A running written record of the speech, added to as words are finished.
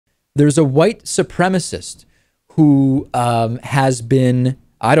There's a white supremacist who has been,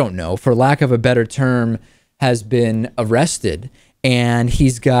 I don't know, for lack of a better term, has been arrested. And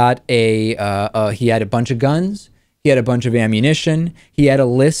he's got he had a bunch of guns. He had a bunch of ammunition. He had a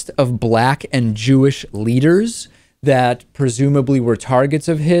list of black and Jewish leaders that presumably were targets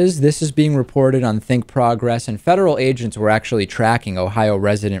of his. This is being reported on Think Progress, and federal agents were actually tracking Ohio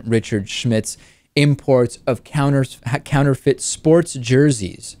resident Richard Schmidt's imports of counterfeit sports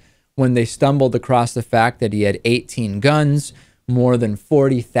jerseys when they stumbled across the fact that he had 18 guns, more than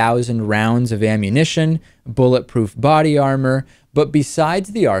 40,000 rounds of ammunition, bulletproof body armor. But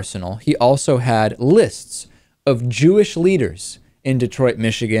besides the arsenal, he also had lists of Jewish leaders in Detroit,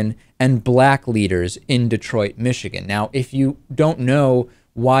 Michigan, and black leaders in Detroit, Michigan. Now, if you don't know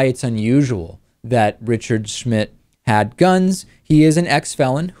why it's unusual that Richard Schmidt had guns, he is an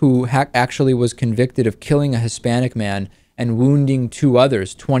ex-felon who actually was convicted of killing a Hispanic man and wounding 2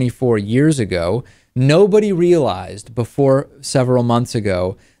 others 24 years ago. Nobody realized before several months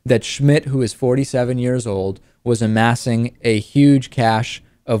ago that Schmidt, who is 47 years old, was amassing a huge cache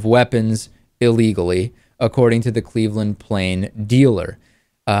of weapons illegally, according to the Cleveland Plain Dealer.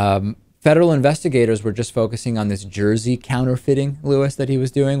 Federal investigators were just focusing on this jersey counterfeiting, Lewis, that he was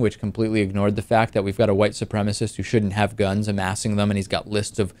doing, which completely ignored the fact that we've got a white supremacist who shouldn't have guns amassing them, and he's got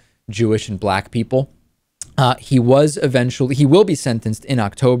lists of Jewish and black people. He will be sentenced in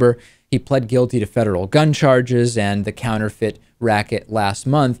October. He pled guilty to federal gun charges and the counterfeit racket last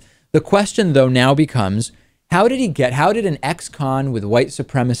month. The question, though, now becomes, how did an ex-con with white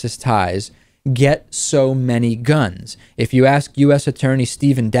supremacist ties get so many guns? If you ask U.S. Attorney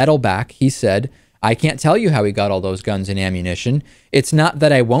Stephen Dettelbach, he said, "I can't tell you how he got all those guns and ammunition. It's not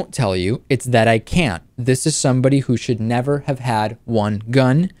that I won't tell you, it's that I can't. This is somebody who should never have had one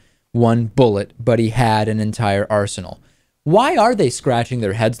gun, one bullet, but he had an entire arsenal." Why are they scratching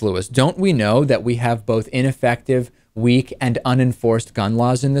their heads, Lewis? Don't we know that we have both ineffective, weak, and unenforced gun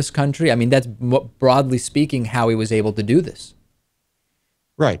laws in this country? I mean, that's broadly speaking how he was able to do this.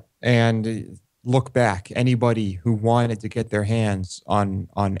 Right. And look back, anybody who wanted to get their hands on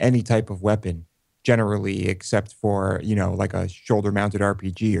any type of weapon, generally, except for, like a shoulder-mounted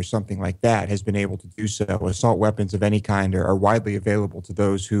RPG or something like that, has been able to do so. Assault weapons of any kind are widely available to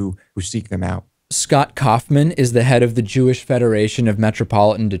those who seek them out. Scott Kaufman is the head of the Jewish Federation of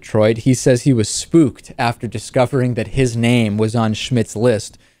Metropolitan Detroit. He says he was spooked after discovering that his name was on Schmidt's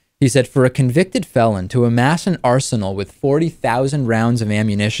list. He said, "For a convicted felon to amass an arsenal with 40,000 rounds of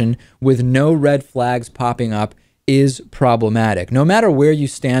ammunition with no red flags popping up is problematic. No matter where you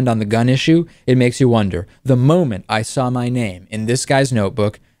stand on the gun issue, it makes you wonder. The moment I saw my name in this guy's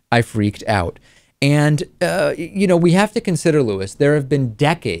notebook, I freaked out." And, we have to consider, Lewis, there have been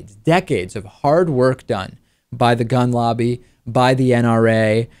decades of hard work done by the gun lobby, by the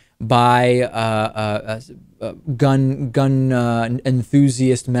NRA, by gun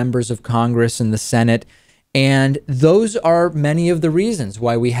enthusiast members of Congress and the Senate. And those are many of the reasons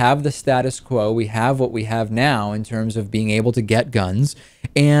why we have the status quo. We have what we have now in terms of being able to get guns.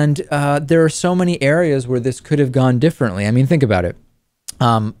 And there are so many areas where this could have gone differently. I mean, think about it.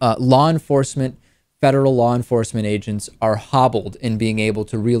 Federal law enforcement agents are hobbled in being able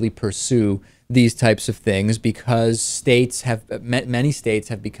to really pursue these types of things because many states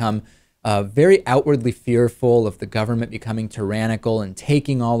have become very outwardly fearful of the government becoming tyrannical and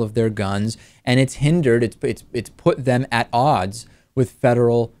taking all of their guns, and it's put them at odds with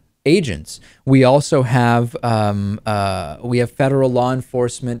federal agents. We also have federal law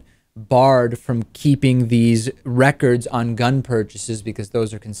enforcement barred from keeping these records on gun purchases because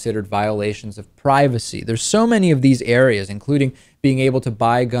those are considered violations of privacy. There's so many of these areas, including being able to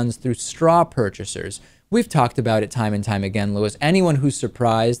buy guns through straw purchasers. We've talked about it time and time again, Lewis. Anyone who's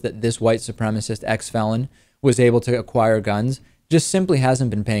surprised that this white supremacist ex-felon was able to acquire guns just simply hasn't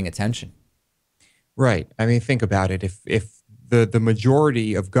been paying attention. Right. I mean, think about it. If the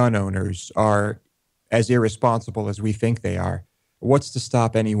majority of gun owners are as irresponsible as we think they are, what's to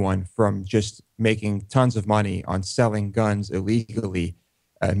stop anyone from just making tons of money on selling guns illegally,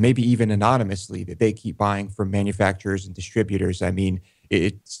 maybe even anonymously, that they keep buying from manufacturers and distributors? I mean,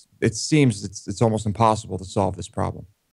 it seems it's almost impossible to solve this problem.